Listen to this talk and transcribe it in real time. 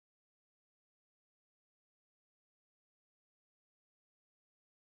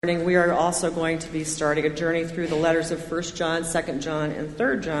We are also going to be starting a journey through the letters of 1 John, 2 John, and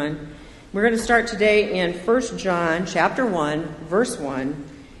 3 John. We're going to start today in 1 John chapter 1, verse 1,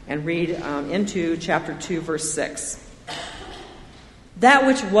 and read into chapter 2, verse 6. That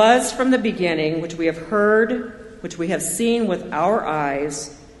which was from the beginning, which we have heard, which we have seen with our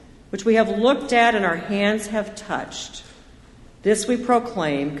eyes, which we have looked at and our hands have touched, this we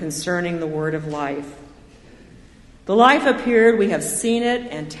proclaim concerning the word of life. The life appeared, we have seen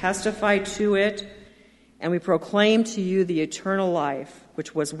it and testify to it, and we proclaim to you the eternal life,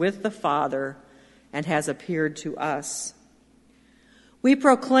 which was with the Father and has appeared to us. We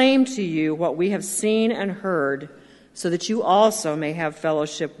proclaim to you what we have seen and heard, so that you also may have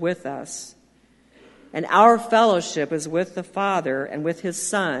fellowship with us. And our fellowship is with the Father and with his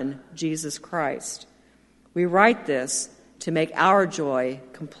Son, Jesus Christ. We write this to make our joy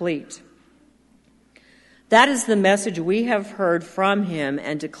complete. That is the message we have heard from him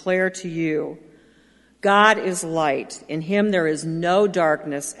and declare to you. God is light. In him there is no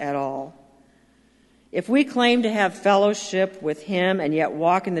darkness at all. If we claim to have fellowship with him and yet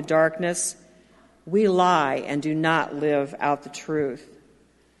walk in the darkness, we lie and do not live out the truth.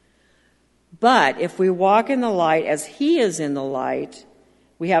 But if we walk in the light as he is in the light,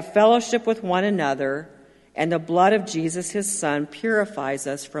 we have fellowship with one another, and the blood of Jesus, his Son, purifies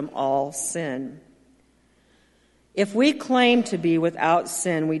us from all sin. If we claim to be without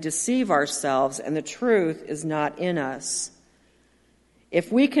sin, we deceive ourselves, and the truth is not in us.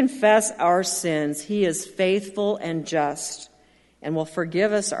 If we confess our sins, he is faithful and just, and will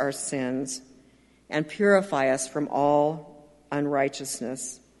forgive us our sins and purify us from all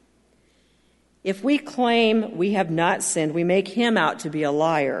unrighteousness. If we claim we have not sinned, we make him out to be a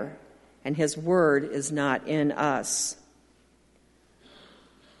liar, and his word is not in us.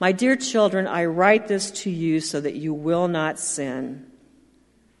 My dear children, I write this to you so that you will not sin.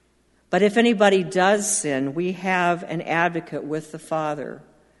 But if anybody does sin, we have an advocate with the Father,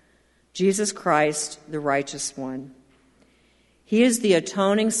 Jesus Christ, the righteous one. He is the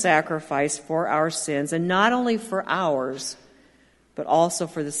atoning sacrifice for our sins, and not only for ours, but also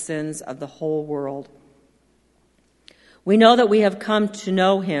for the sins of the whole world. We know that we have come to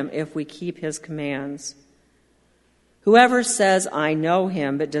know him if we keep his commands. Whoever says, I know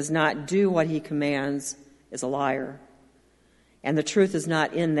him, but does not do what he commands is a liar, and the truth is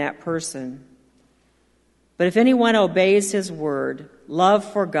not in that person. But if anyone obeys his word,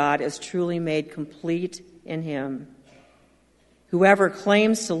 love for God is truly made complete in him. Whoever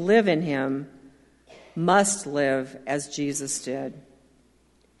claims to live in him must live as Jesus did.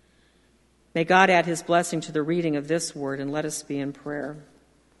 May God add his blessing to the reading of this word, and let us be in prayer.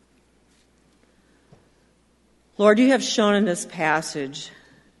 Lord, you have shown in this passage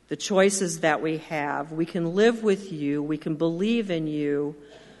the choices that we have. We can live with you, we can believe in you,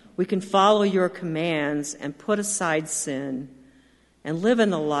 we can follow your commands and put aside sin and live in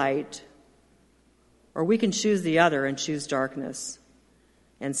the light, or we can choose the other and choose darkness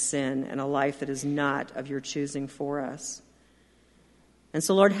and sin and a life that is not of your choosing for us. And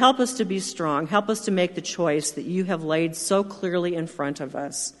so, Lord, help us to be strong. Help us to make the choice that you have laid so clearly in front of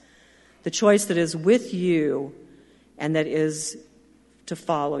us, the choice that is with you and that is to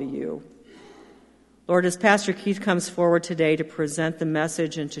follow you. Lord, as Pastor Keith comes forward today to present the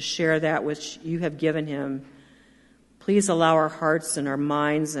message and to share that which you have given him, please allow our hearts and our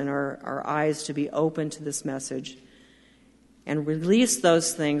minds and our eyes to be open to this message and release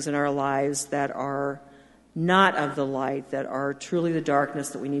those things in our lives that are not of the light, that are truly the darkness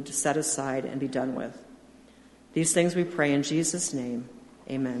that we need to set aside and be done with. These things we pray in Jesus' name.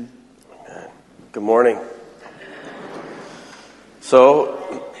 Amen. Good morning.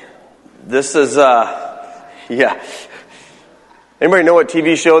 So, this is, Anybody know what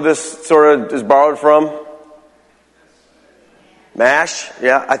TV show this sort of is borrowed from? MASH?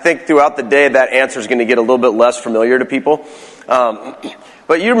 Yeah, I think throughout the day that answer is going to get a little bit less familiar to people. But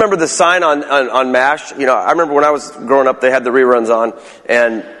you remember the sign on MASH? You know, I remember when I was growing up, they had the reruns on,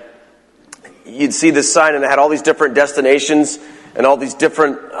 and you'd see this sign, and it had all these different destinations and all these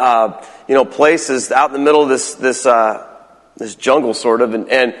different, places out in the middle of this jungle, sort of.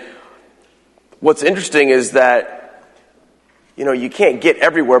 And what's interesting is that, you can't get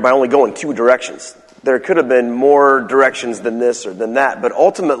everywhere by only going two directions. There could have been more directions than this or than that. But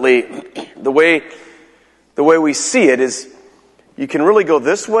ultimately, the way we see it is you can really go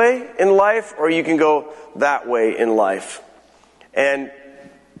this way in life, or you can go that way in life. And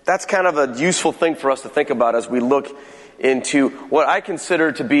that's kind of a useful thing for us to think about as we look into what I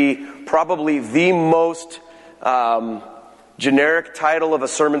consider to be probably the most generic title of a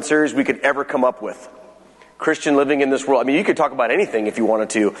sermon series we could ever come up with. Christian living in this world. I mean, you could talk about anything if you wanted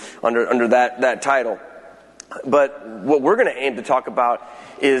to under that title. But what we're going to aim to talk about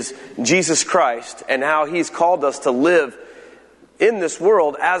is Jesus Christ and how He's called us to live in this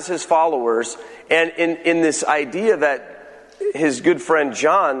world as His followers, and in this idea that his good friend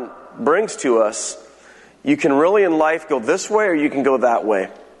John brings to us. You can really in life go this way or you can go that way.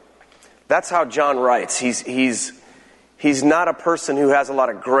 That's how John writes. He's not a person who has a lot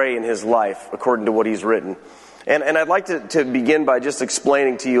of gray in his life, according to what he's written. And I'd like to begin by just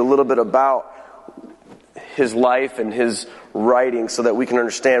explaining to you a little bit about his life and his writing so that we can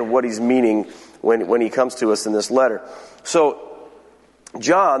understand what he's meaning when he comes to us in this letter. So,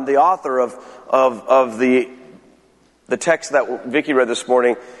 John, the author of the text that Vicki read this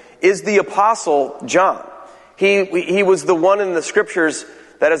morning, is the Apostle John. He was the one in the Scriptures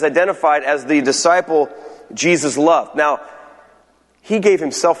that is identified as the disciple Jesus loved. Now, he gave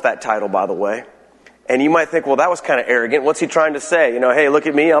himself that title, by the way. And you might think, well, that was kind of arrogant. What's he trying to say? Hey, look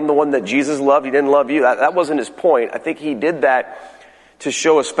at me. I'm the one that Jesus loved. He didn't love you. That wasn't his point. I think he did that to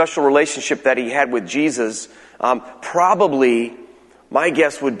show a special relationship that he had with Jesus. Probably, my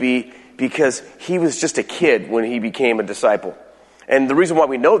guess would be because he was just a kid when he became a disciple. And the reason why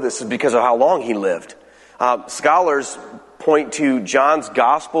we know this is because of how long he lived. Scholars point to John's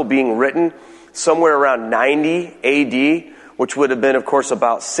gospel being written somewhere around 90 AD, which would have been, of course,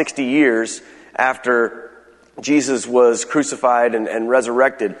 about 60 years after Jesus was crucified and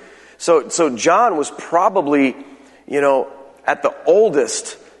resurrected. So John was probably, at the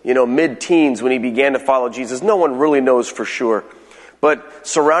oldest, mid-teens when he began to follow Jesus. No one really knows for sure. But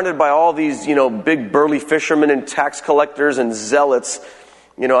surrounded by all these, big burly fishermen and tax collectors and zealots,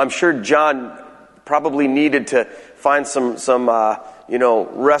 I'm sure John probably needed to find some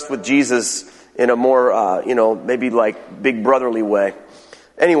rest with Jesus in a more, maybe like big brotherly way.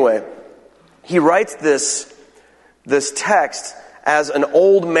 Anyway, he writes this text as an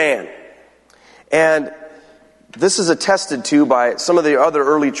old man. And this is attested to by some of the other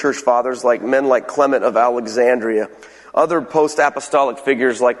early church fathers, like men like Clement of Alexandria. Other post-apostolic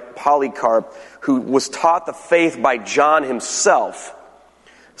figures like Polycarp, who was taught the faith by John himself,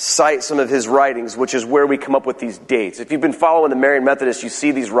 cite some of his writings, which is where we come up with these dates. If you've been following the Marian Methodists, you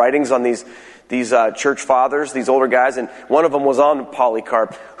see these writings on these church fathers, these older guys, and one of them was on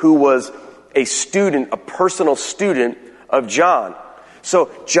Polycarp, who was a student, a personal student of John.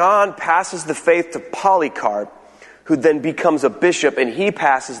 So John passes the faith to Polycarp, who then becomes a bishop, and he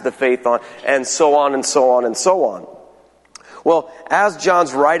passes the faith on, and so on and so on and so on. Well, as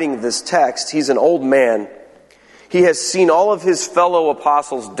John's writing this text, he's an old man. He has seen all of his fellow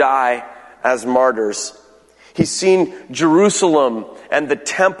apostles die as martyrs. He's seen Jerusalem and the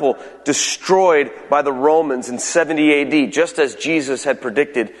temple destroyed by the Romans in 70 AD, just as Jesus had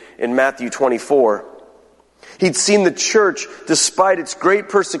predicted in Matthew 24. He'd seen the church, despite its great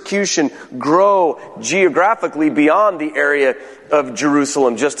persecution, grow geographically beyond the area of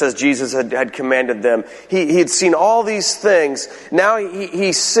Jerusalem, just as Jesus had commanded them. He had seen all these things. Now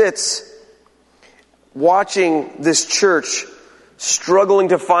he sits watching this church struggling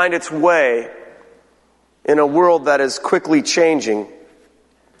to find its way in a world that is quickly changing,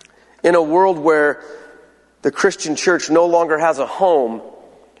 in a world where the Christian church no longer has a home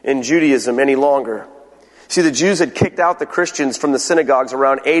in Judaism any longer. See, the Jews had kicked out the Christians from the synagogues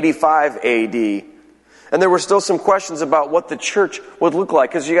around 85 AD. And there were still some questions about what the church would look like.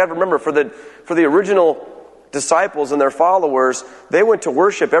 Because you got to remember, for the original disciples and their followers, they went to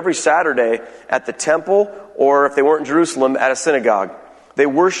worship every Saturday at the temple, or if they weren't in Jerusalem, at a synagogue. They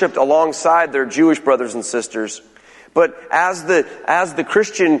worshiped alongside their Jewish brothers and sisters. But as the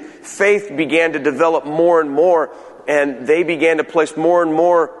Christian faith began to develop more and more, and they began to place more and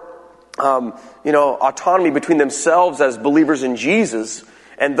more autonomy between themselves as believers in Jesus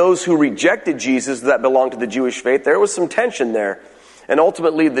and those who rejected Jesus that belonged to the Jewish faith, there was some tension there. And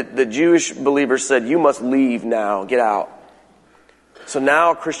ultimately, the Jewish believers said, you must leave now, get out. So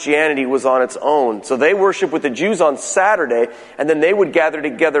now Christianity was on its own. So they worshiped with the Jews on Saturday, and then they would gather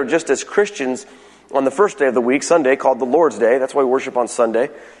together just as Christians on the first day of the week, Sunday, called the Lord's Day. That's why we worship on Sunday,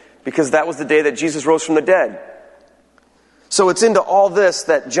 because that was the day that Jesus rose from the dead. So it's into all this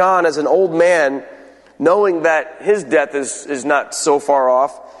that John, as an old man, knowing that his death is not so far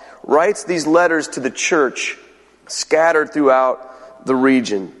off, writes these letters to the church scattered throughout the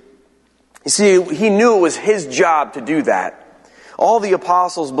region. You see, he knew it was his job to do that. All the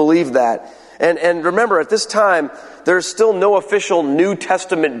apostles believed that. And remember, at this time, there's still no official New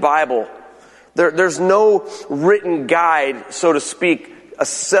Testament Bible. There's no written guide, so to speak,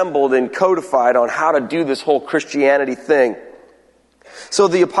 assembled and codified on how to do this whole Christianity thing. So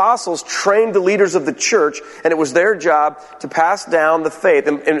the apostles trained the leaders of the church, and it was their job to pass down the faith.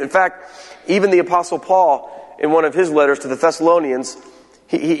 And in fact, even the apostle Paul, in one of his letters to the Thessalonians,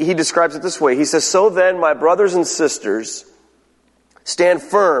 he describes it this way. He says, "So then, my brothers and sisters, stand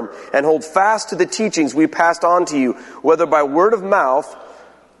firm and hold fast to the teachings we passed on to you, whether by word of mouth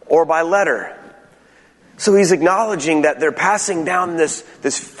or by letter." So he's acknowledging that they're passing down this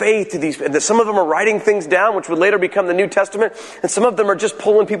faith to these, and that some of them are writing things down, which would later become the New Testament, and some of them are just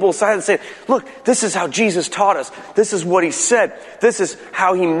pulling people aside and saying, look, this is how Jesus taught us. This is what he said. This is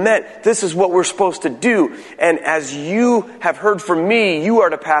how he meant. This is what we're supposed to do. And as you have heard from me, you are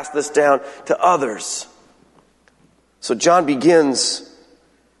to pass this down to others. So John begins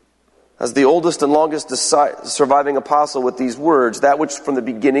as the oldest and longest surviving apostle with these words, that which from the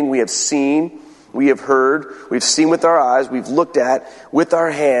beginning we have seen, we have heard, we've seen with our eyes, we've looked at with our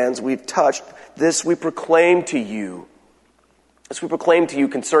hands, we've touched, this we proclaim to you. This we proclaim to you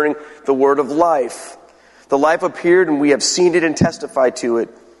concerning the word of life. The life appeared and we have seen it and testified to it.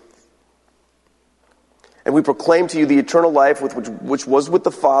 And we proclaim to you the eternal life which was with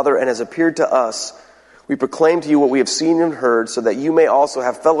the Father and has appeared to us. We proclaim to you what we have seen and heard, so that you may also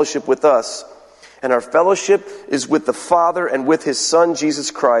have fellowship with us. And our fellowship is with the Father and with his Son, Jesus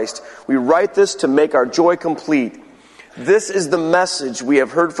Christ. We write this to make our joy complete. This is the message we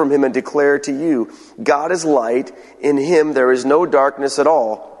have heard from him and declare to you. God is light. In him there is no darkness at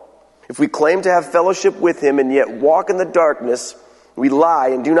all. If we claim to have fellowship with him and yet walk in the darkness, we lie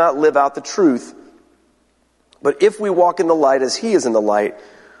and do not live out the truth. But if we walk in the light as he is in the light,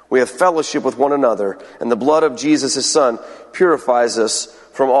 we have fellowship with one another, and the blood of Jesus, his Son, purifies us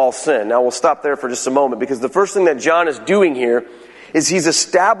from all sin. Now we'll stop there for just a moment, because the first thing that John is doing here is he's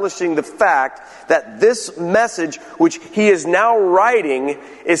establishing the fact that this message, which he is now writing,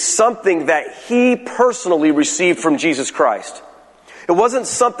 is something that he personally received from Jesus Christ. It wasn't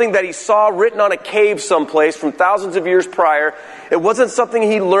something that he saw written on a cave someplace from thousands of years prior. It wasn't something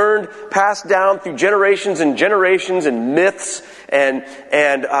he learned passed down through generations and generations and myths and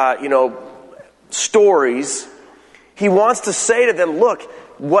stories. He wants to say to them, look,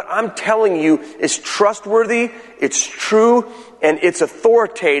 what I'm telling you is trustworthy, it's true, and it's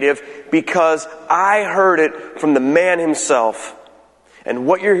authoritative because I heard it from the man himself. And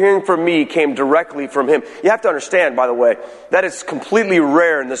what you're hearing from me came directly from him. You have to understand, by the way, that it's completely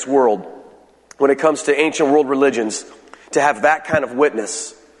rare in this world when it comes to ancient world religions to have that kind of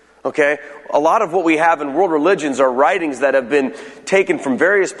witness. Okay? A lot of what we have in world religions are writings that have been taken from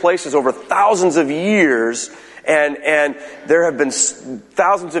various places over thousands of years, and there have been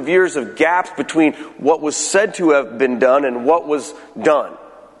thousands of years of gaps between what was said to have been done and what was done.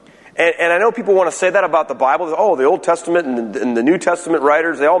 And I know people want to say that about the Bible. Oh, the Old Testament and the New Testament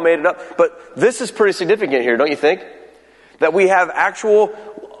writers, they all made it up. But this is pretty significant here, don't you think? That we have actual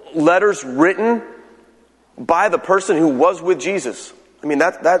letters written by the person who was with Jesus. I mean,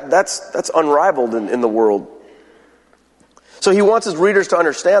 that's unrivaled in the world. So he wants his readers to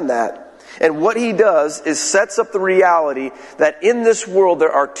understand that. And what he does is sets up the reality that in this world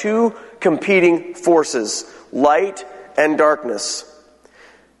there are two competing forces, light and darkness.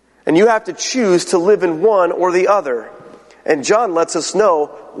 And you have to choose to live in one or the other. And John lets us know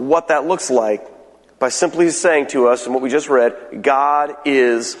what that looks like by simply saying to us, in what we just read, God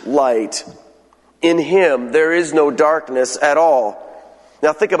is light. In him there is no darkness at all.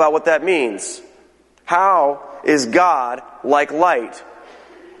 Now think about what that means. How is God like light?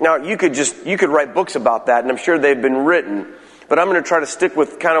 Now you could write books about that, and I'm sure they've been written. But I'm going to try to stick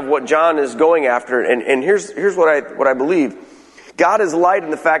with kind of what John is going after. And here's what I believe. God is light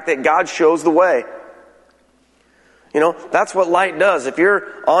in the fact that God shows the way. You know, that's what light does. If you're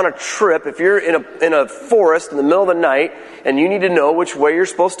on a trip, if you're in a forest in the middle of the night and you need to know which way you're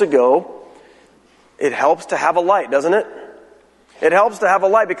supposed to go, it helps to have a light, doesn't it? It helps to have a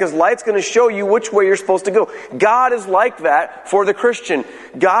light because light's going to show you which way you're supposed to go. God is like that for the Christian.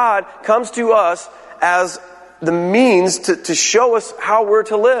 God comes to us as the means to show us how we're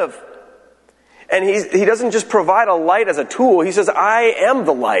to live. And he doesn't just provide a light as a tool. He says, I am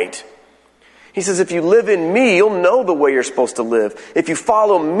the light. He says, if you live in me, you'll know the way you're supposed to live. If you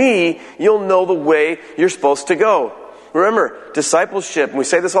follow me, you'll know the way you're supposed to go. Remember, discipleship, and we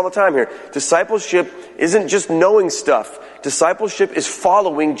say this all the time here, discipleship isn't just knowing stuff. Discipleship is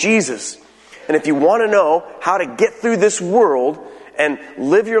following Jesus. And if you want to know how to get through this world and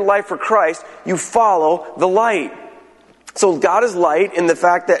live your life for Christ, you follow the light. So God is light in the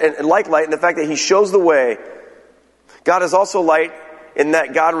fact that, and like light in the fact that he shows the way. God is also light in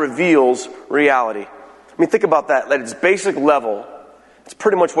that God reveals reality. I mean, think about that. At its basic level, it's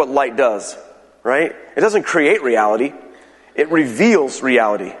pretty much what light does, right? It doesn't create reality. It reveals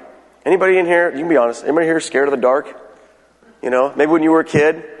reality. Anybody in here, you can be honest, anybody here scared of the dark? Maybe when you were a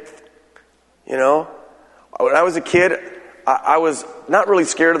kid, when I was a kid, I was not really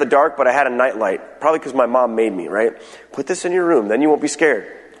scared of the dark, but I had a nightlight. Probably because my mom made me, right? Put this in your room, then you won't be scared.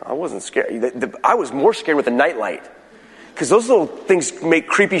 I wasn't scared. I was more scared with the nightlight. Because those little things make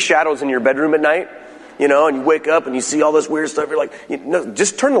creepy shadows in your bedroom at night, and you wake up and you see all this weird stuff. You're like,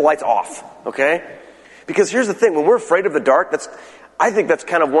 just turn the lights off, okay? Because here's the thing, when we're afraid of the dark, I think that's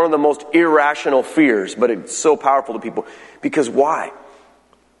kind of one of the most irrational fears, but it's so powerful to people. Because why?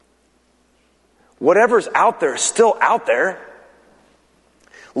 Whatever's out there is still out there.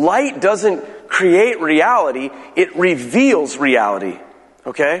 Light doesn't create reality, it reveals reality.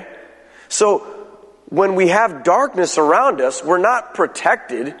 Okay? So, when we have darkness around us, we're not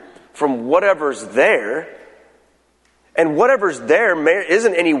protected from whatever's there. And whatever's there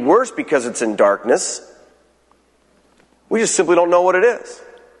isn't any worse because it's in darkness. We just simply don't know what it is.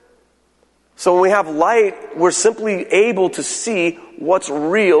 So when we have light, we're simply able to see what's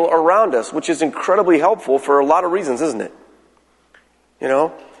real around us, which is incredibly helpful for a lot of reasons, isn't it? I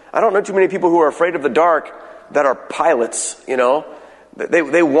don't know too many people who are afraid of the dark that are pilots, They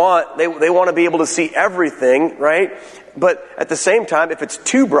want to be able to see everything, right? But at the same time, if it's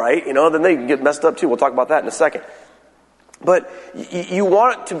too bright, then they can get messed up too. We'll talk about that in a second. But you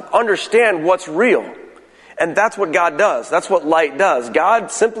want to understand what's real. And that's what God does. That's what light does. God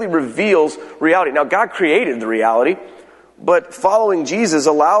simply reveals reality. Now, God created the reality, but following Jesus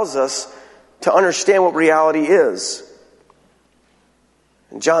allows us to understand what reality is.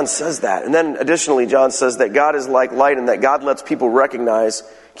 And John says that. And then additionally, John says that God is like light and that God lets people recognize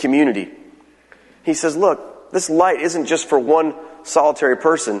community. He says, look, this light isn't just for one solitary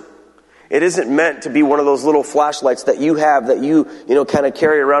person. It isn't meant to be one of those little flashlights that you have that you kind of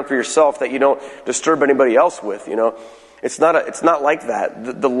carry around for yourself that you don't disturb anybody else with, It's not like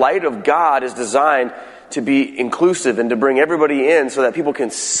that. The light of God is designed to be inclusive and to bring everybody in so that people can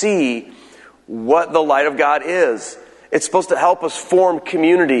see what the light of God is. It's supposed to help us form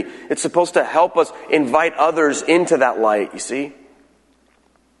community. It's supposed to help us invite others into that light, you see?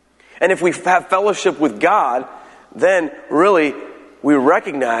 And if we have fellowship with God, then really we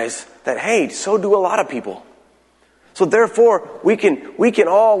recognize that, hey, so do a lot of people. So therefore, we can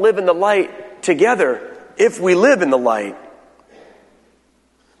all live in the light together if we live in the light.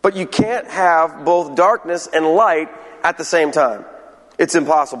 But you can't have both darkness and light at the same time. It's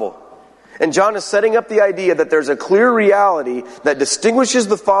impossible. And John is setting up the idea that there's a clear reality that distinguishes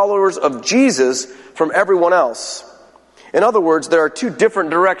the followers of Jesus from everyone else. In other words, there are two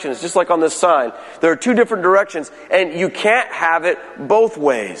different directions, just like on this sign. There are two different directions, and you can't have it both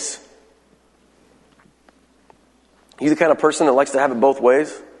ways. You the kind of person that likes to have it both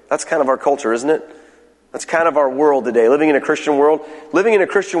ways? That's kind of our culture, isn't it? That's kind of our world today, living in a Christian world. Living in a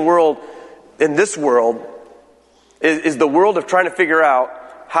Christian world, in this world, is the world of trying to figure out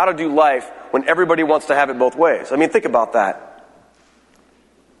how to do life when everybody wants to have it both ways. I mean, think about that.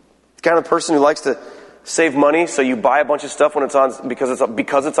 The kind of person who likes to save money, so you buy a bunch of stuff when it's on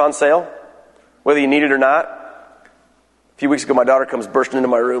because it's on sale, whether you need it or not. A few weeks ago, my daughter comes bursting into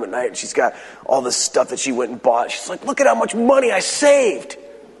my room at night, and she's got all this stuff that she went and bought. She's like, "Look at how much money I saved."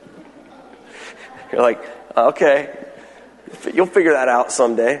 You're like, "Okay, you'll figure that out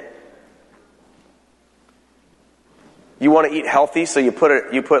someday." You want to eat healthy, so you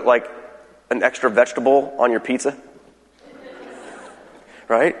put like an extra vegetable on your pizza,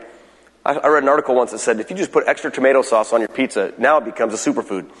 right? I read an article once that said if you just put extra tomato sauce on your pizza, now it becomes a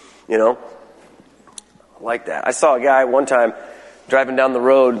superfood, I like that. I saw a guy one time driving down the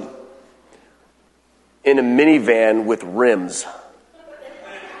road in a minivan with rims.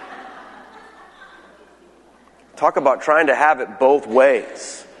 Talk about trying to have it both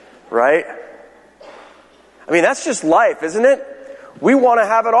ways, right? I mean, that's just life, isn't it? We want to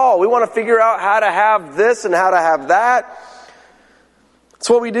have it all. We want to figure out how to have this and how to have that. It's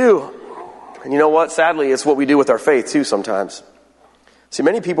what we do. And you know what? Sadly, it's what we do with our faith too sometimes. See,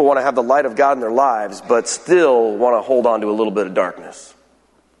 many people want to have the light of God in their lives, but still want to hold on to a little bit of darkness.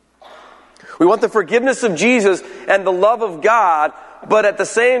 We want the forgiveness of Jesus and the love of God, but at the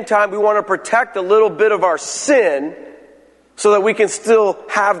same time, we want to protect a little bit of our sin so that we can still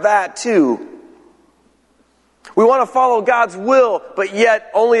have that too. We want to follow God's will, but yet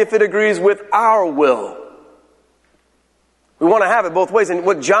only if it agrees with our will. We want to have it both ways. And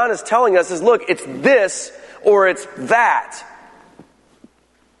what John is telling us is, look, it's this or it's that.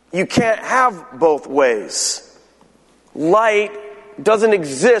 You can't have both ways. Light doesn't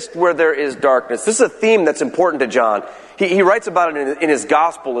exist where there is darkness. This is a theme that's important to John. He writes about it in his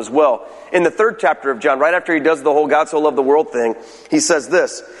gospel as well. In the 3rd chapter of John, right after he does the whole God so loved the world thing, he says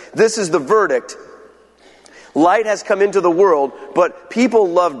this: "This is the verdict. Light has come into the world, but people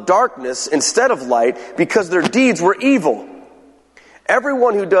loved darkness instead of light because their deeds were evil.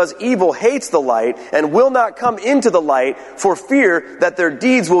 Everyone who does evil hates the light and will not come into the light for fear that their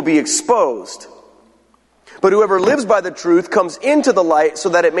deeds will be exposed. But whoever lives by the truth comes into the light so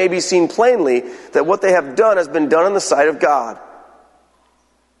that it may be seen plainly that what they have done has been done in the sight of God."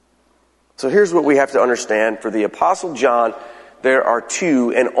 So here's what we have to understand. For the Apostle John, there are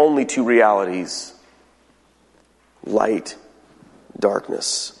two and only two realities: light,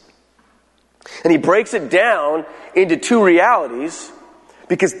 darkness. And he breaks it down into two realities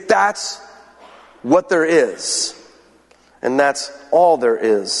because that's what there is. And that's all there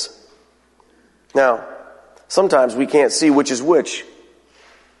is. Now, sometimes we can't see which is which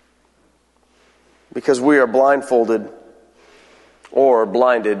because we are blindfolded or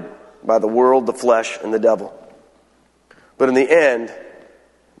blinded by the world, the flesh, and the devil. But in the end,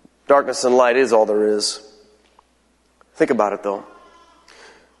 darkness and light is all there is. Think about it, though.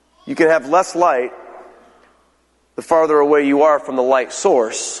 You can have less light the farther away you are from the light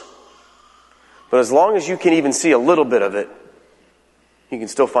source, but as long as you can even see a little bit of it, you can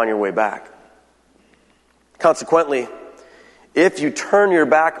still find your way back. Consequently, if you turn your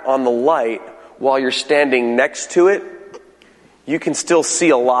back on the light while you're standing next to it, you can still see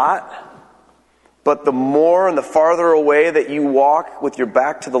a lot, but the more and the farther away that you walk with your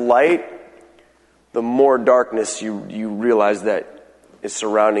back to the light, the more darkness you realize that is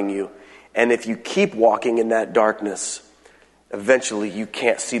surrounding you. And if you keep walking in that darkness, eventually you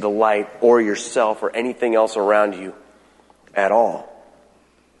can't see the light or yourself or anything else around you at all.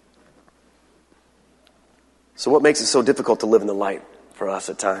 So what makes it so difficult to live in the light for us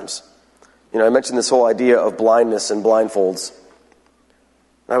at times? I mentioned this whole idea of blindness and blindfolds.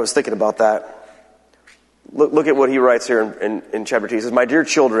 I was thinking about that. Look at what he writes here in chapter 2. He says, "My dear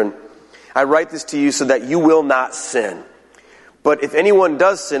children, I write this to you so that you will not sin. But if anyone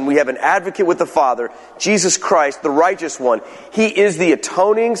does sin, we have an advocate with the Father, Jesus Christ, the righteous one. He is the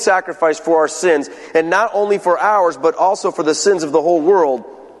atoning sacrifice for our sins, and not only for ours, but also for the sins of the whole world."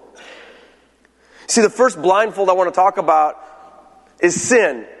 See, the first blindfold I want to talk about is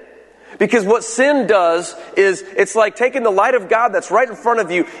sin. Because what sin does is it's like taking the light of God that's right in front of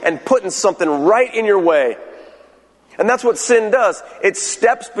you and putting something right in your way. And that's what sin does. It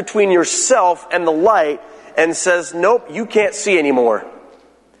steps between yourself and the light and says, nope, you can't see anymore.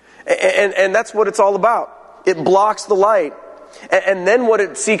 And that's what it's all about. It blocks the light. And then what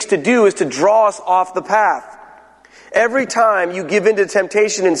it seeks to do is to draw us off the path. Every time you give in to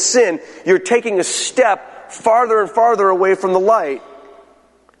temptation and sin, you're taking a step farther and farther away from the light.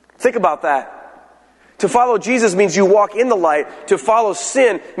 Think about that. To follow Jesus means you walk in the light. To follow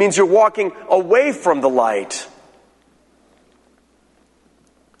sin means you're walking away from the light.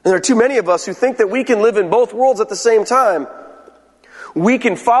 And there are too many of us who think that we can live in both worlds at the same time. We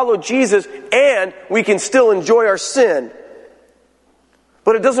can follow Jesus and we can still enjoy our sin.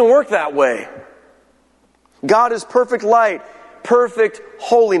 But it doesn't work that way. God is perfect light, perfect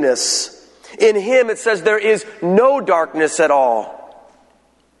holiness. In Him it says there is no darkness at all.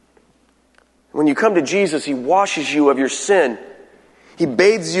 When you come to Jesus, He washes you of your sin. He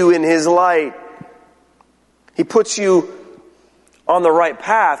bathes you in His light. He puts you on the right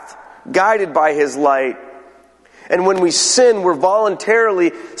path, guided by His light. And when we sin, we're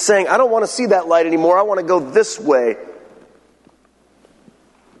voluntarily saying, I don't want to see that light anymore. I want to go this way.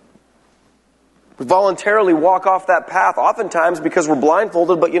 We voluntarily walk off that path, oftentimes because we're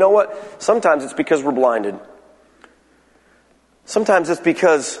blindfolded, but you know what? Sometimes it's because we're blinded. Sometimes it's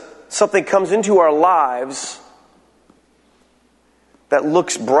because something comes into our lives that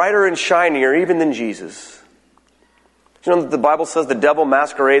looks brighter and shinier even than Jesus. You know that the Bible says the devil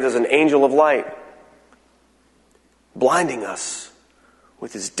masquerades as an angel of light, blinding us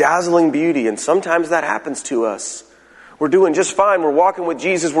with his dazzling beauty, and sometimes that happens to us. We're doing just fine. We're walking with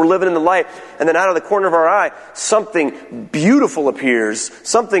Jesus. We're living in the light. And then out of the corner of our eye, something beautiful appears.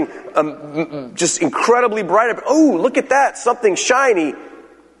 Something just incredibly bright. Oh, look at that. Something shiny.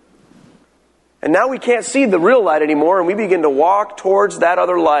 And now we can't see the real light anymore. And we begin to walk towards that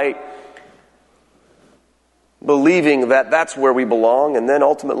other light, believing that that's where we belong. And then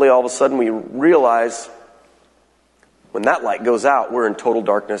ultimately, all of a sudden, we realize when that light goes out, we're in total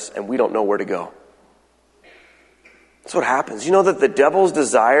darkness and we don't know where to go. That's what happens. You know that the devil's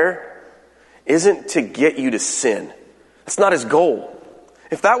desire isn't to get you to sin. That's not his goal.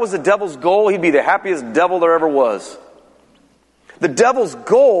 If that was the devil's goal, he'd be the happiest devil there ever was. The devil's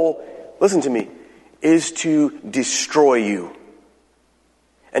goal, listen to me, is to destroy you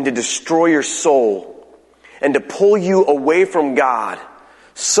and to destroy your soul and to pull you away from God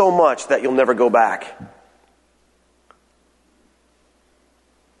so much that you'll never go back.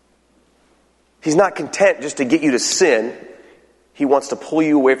 He's not content just to get you to sin. He wants to pull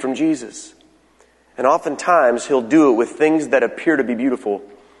you away from Jesus. And oftentimes he'll do it with things that appear to be beautiful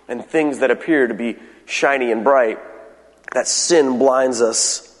and things that appear to be shiny and bright. That sin blinds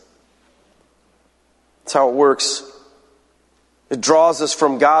us. That's how it works. It draws us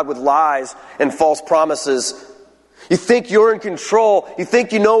from God with lies and false promises. You think you're in control. You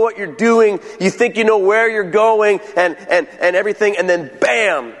think you know what you're doing. You think you know where you're going and everything. And then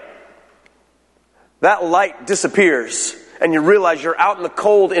bam! That light disappears. And you realize you're out in the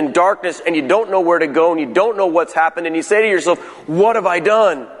cold, in darkness, and you don't know where to go, and you don't know what's happened. And you say to yourself, what have I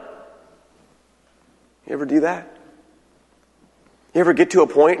done? You ever do that? You ever get to a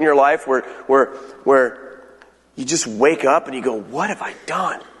point in your life where you just wake up and you go, what have I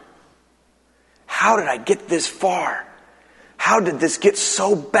done? How did I get this far? How did this get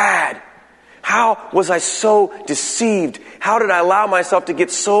so bad? How was I so deceived? How did I allow myself to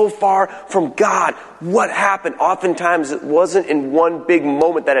get so far from God? What happened? Oftentimes it wasn't in one big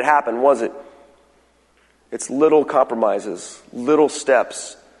moment that it happened, was it? It's little compromises, little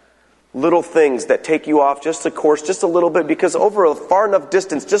steps, little things that take you off just a course, just a little bit, because over a far enough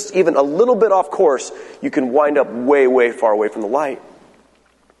distance, just even a little bit off course, you can wind up way, way far away from the light.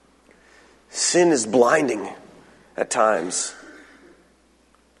 Sin is blinding at times.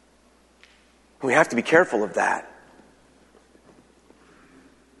 We have to be careful of that.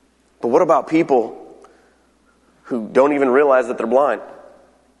 But what about people who don't even realize that they're blind?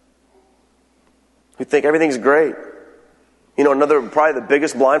 Who think everything's great? You know, probably the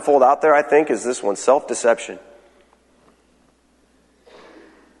biggest blindfold out there, I think, is this one, self-deception.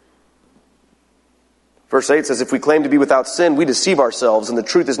 Verse 8 says, if we claim to be without sin, we deceive ourselves, and the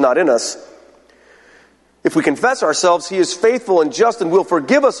truth is not in us. If we confess ourselves, He is faithful and just and will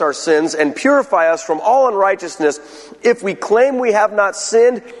forgive us our sins and purify us from all unrighteousness. If we claim we have not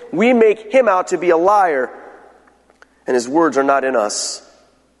sinned, we make Him out to be a liar, and His words are not in us.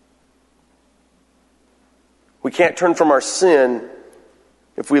 We can't turn from our sin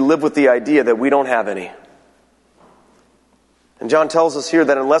if we live with the idea that we don't have any. And John tells us here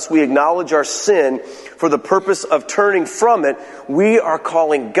that unless we acknowledge our sin for the purpose of turning from it, we are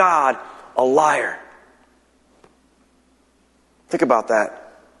calling God a liar. Think about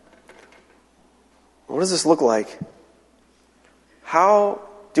that. What does this look like? How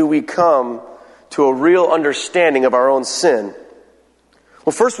do we come to a real understanding of our own sin?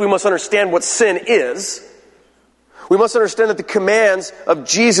 Well, first we must understand what sin is. We must understand that the commands of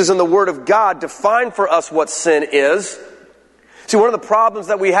Jesus and the Word of God define for us what sin is. See, one of the problems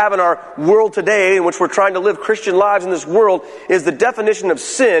that we have in our world today, in which we're trying to live Christian lives in this world, is the definition of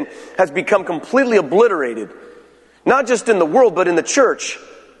sin has become completely obliterated. Not just in the world, but in the church.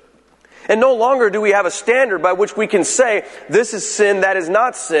 And no longer do we have a standard by which we can say, this is sin, that is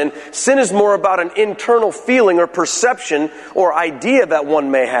not sin. Sin is more about an internal feeling or perception or idea that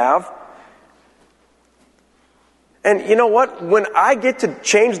one may have. And you know what? When I get to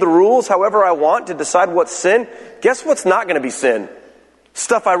change the rules however I want to decide what's sin, guess what's not going to be sin?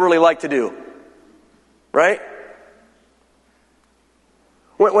 Stuff I really like to do. Right?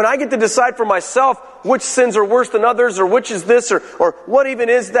 When I get to decide for myself which sins are worse than others, or which is this, or what even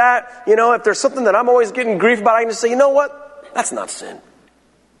is that, you know, if there's something that I'm always getting grief about, I can just say, you know what? That's not sin.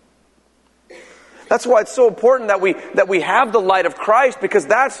 That's why it's so important that we have the light of Christ, because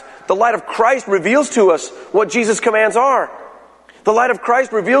that's the light of Christ reveals to us what Jesus' commands are. The light of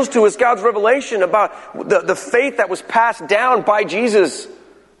Christ reveals to us God's revelation about the faith that was passed down by Jesus.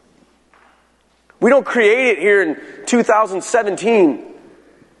 We don't create it here in 2017.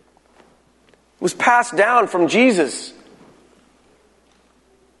 It was passed down from Jesus.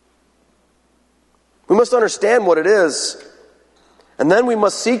 We must understand what it is. And then we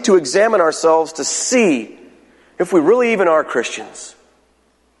must seek to examine ourselves to see if we really even are Christians.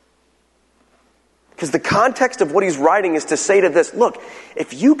 Because the context of what he's writing is to say to this, look,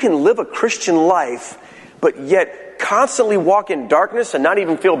 if you can live a Christian life, but yet constantly walk in darkness and not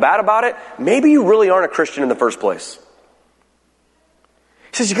even feel bad about it, maybe you really aren't a Christian in the first place.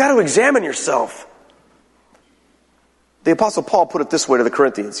 He says you got to examine yourself. The Apostle Paul put it this way to the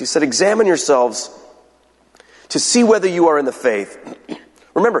Corinthians. He said, examine yourselves to see whether you are in the faith.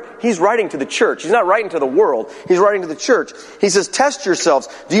 Remember, he's writing to the church. He's not writing to the world. He's writing to the church. He says, test yourselves.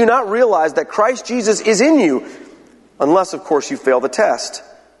 Do you not realize that Christ Jesus is in you? Unless, of course, you fail the test.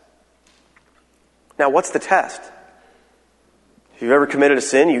 Now, what's the test? If you've ever committed a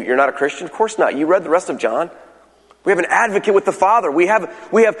sin, you're not a Christian? Of course not. You read the rest of John. We have an advocate with the Father. We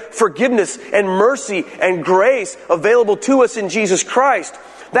have forgiveness and mercy and grace available to us in Jesus Christ.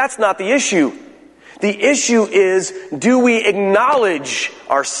 That's not the issue. The issue is, do we acknowledge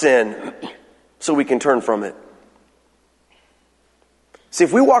our sin so we can turn from it? See,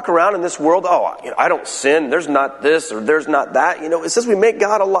 if we walk around in this world, I don't sin, there's not this or there's not that, it says we make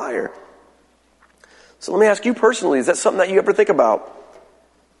God a liar. So let me ask you personally, is that something that you ever think about?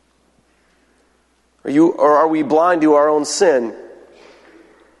 Are we blind to our own sin?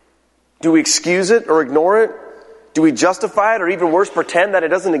 Do we excuse it or ignore it? Do we justify it or even worse, pretend that it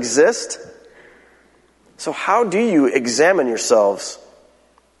doesn't exist? So how do you examine yourselves?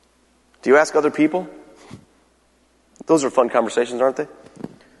 Do you ask other people? Those are fun conversations, aren't they?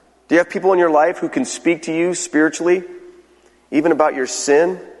 Do you have people in your life who can speak to you spiritually, even about your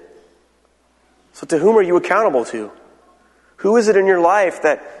sin? So to whom are you accountable to? Who is it in your life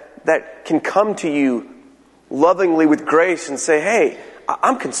that can come to you lovingly with grace and say, hey,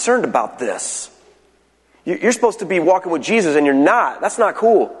 I'm concerned about this. You're supposed to be walking with Jesus and you're not. That's not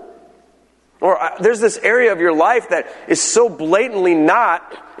cool. Or there's this area of your life that is so blatantly not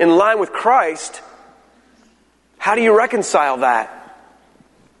in line with Christ. How do you reconcile that?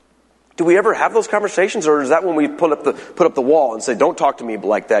 Do we ever have those conversations, or is that when we put up the wall and say, don't talk to me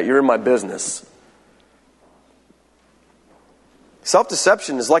like that, you're in my business?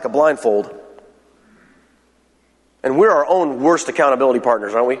 Self-deception is like a blindfold. And we're our own worst accountability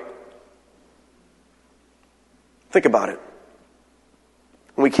partners, aren't we? Think about it.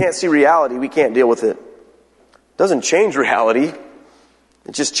 When we can't see reality, we can't deal with it. It doesn't change reality.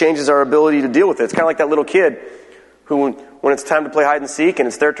 It just changes our ability to deal with it. It's kind of like that little kid who, when it's time to play hide and seek and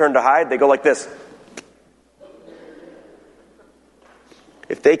it's their turn to hide, they go like this.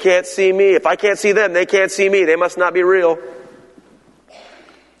 If they can't see me, if I can't see them, they can't see me. They must not be real.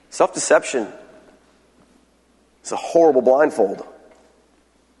 Self-deception is a horrible blindfold.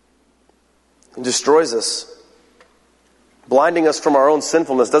 It destroys us. Blinding us from our own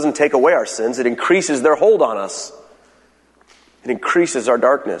sinfulness doesn't take away our sins. It increases their hold on us. It increases our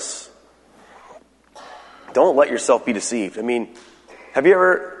darkness. Don't let yourself be deceived. I mean, have you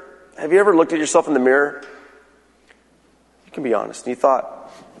ever looked at yourself in the mirror? You can be honest. And you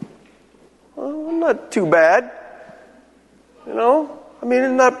thought, well, I'm not too bad.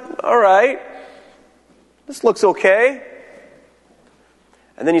 I'm not all right. This looks okay.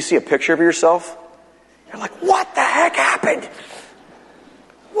 And then you see a picture of yourself. You're like, what the heck happened?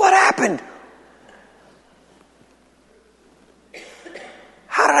 What happened?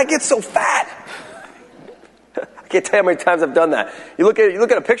 How did I get so fat? I can't tell you how many times I've done that. You look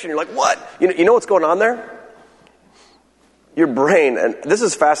at a picture and you're like, what? You know what's going on there? Your brain, and this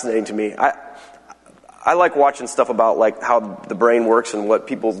is fascinating to me. I like watching stuff about like how the brain works and what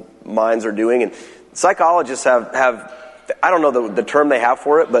people's minds are doing. And psychologists have I don't know the term they have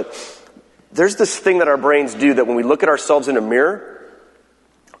for it, but there's this thing that our brains do that when we look at ourselves in a mirror,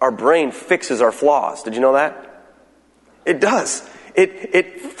 our brain fixes our flaws. Did you know that? It does.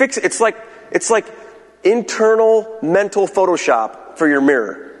 It's like internal mental Photoshop for your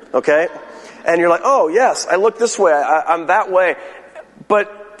mirror. Okay? And you're like, oh yes, I look this way, I'm that way.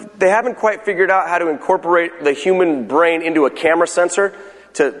 But they haven't quite figured out how to incorporate the human brain into a camera sensor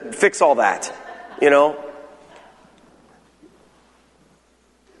to fix all that.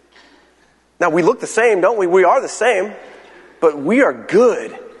 Now, we look the same, don't we? We are the same, but we are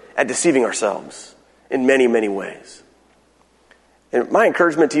good at deceiving ourselves in many, many ways. And my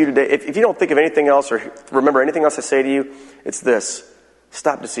encouragement to you today, if you don't think of anything else or remember anything else I say to you, it's this.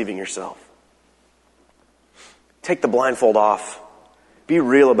 Stop deceiving yourself. Take the blindfold off. Be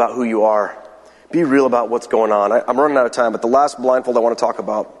real about who you are. Be real about what's going on. I'm running out of time, but the last blindfold I want to talk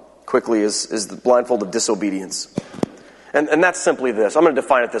about quickly is the blindfold of disobedience. And that's simply this. I'm going to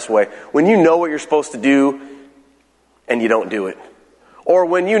define it this way. When you know what you're supposed to do and you don't do it. Or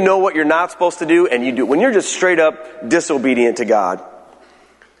when you know what you're not supposed to do and you do it. When you're just straight up disobedient to God.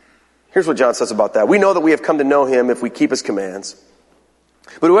 Here's what John says about that. We know that we have come to know him if we keep his commands.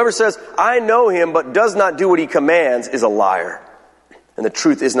 But whoever says, I know him but does not do what he commands is a liar. And the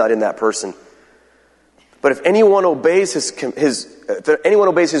truth is not in that person. But if anyone obeys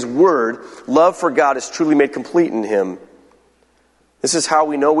his word, love for God is truly made complete in him. This is how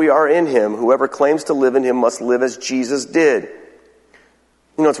we know we are in him. Whoever claims to live in him must live as Jesus did.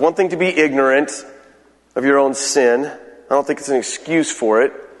 It's one thing to be ignorant of your own sin. I don't think it's an excuse for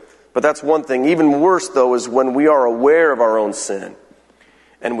it. But that's one thing. Even worse, though, is when we are aware of our own sin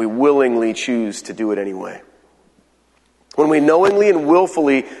and we willingly choose to do it anyway. When we knowingly and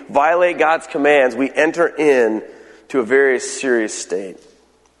willfully violate God's commands, we enter in to a very serious state.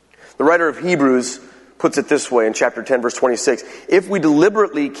 The writer of Hebrews puts it this way in chapter 10, verse 26. If we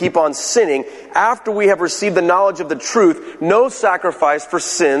deliberately keep on sinning after we have received the knowledge of the truth, no sacrifice for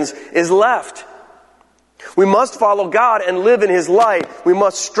sins is left. We must follow God and live in His light. We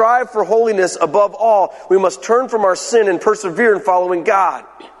must strive for holiness above all. We must turn from our sin and persevere in following God.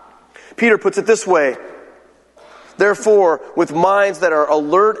 Peter puts it this way. Therefore, with minds that are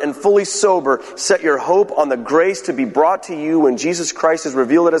alert and fully sober, set your hope on the grace to be brought to you when Jesus Christ is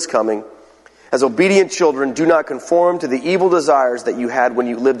revealed at His coming. As obedient children, do not conform to the evil desires that you had when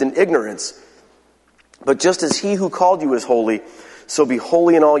you lived in ignorance. But just as He who called you is holy, so be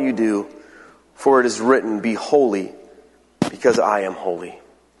holy in all you do. For it is written, be holy, because I am holy.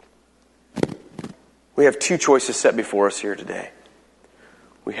 We have two choices set before us here today.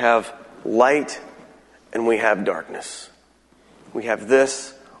 We have light and we have darkness. We have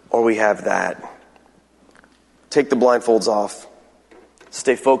this or we have that. Take the blindfolds off.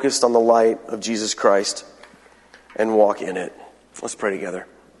 Stay focused on the light of Jesus Christ and walk in it. Let's pray together.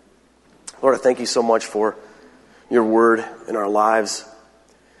 Lord, I thank you so much for your word in our lives.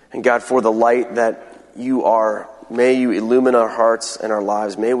 And God, for the light that you are, may you illumine our hearts and our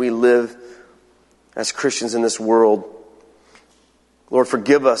lives. May we live as Christians in this world. Lord,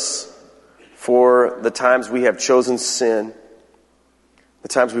 forgive us for the times we have chosen sin, the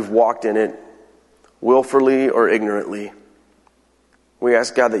times we've walked in it, willfully or ignorantly. We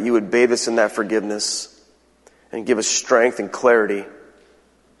ask, God, that you would bathe us in that forgiveness and give us strength and clarity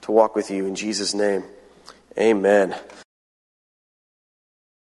to walk with you. In Jesus' name, amen.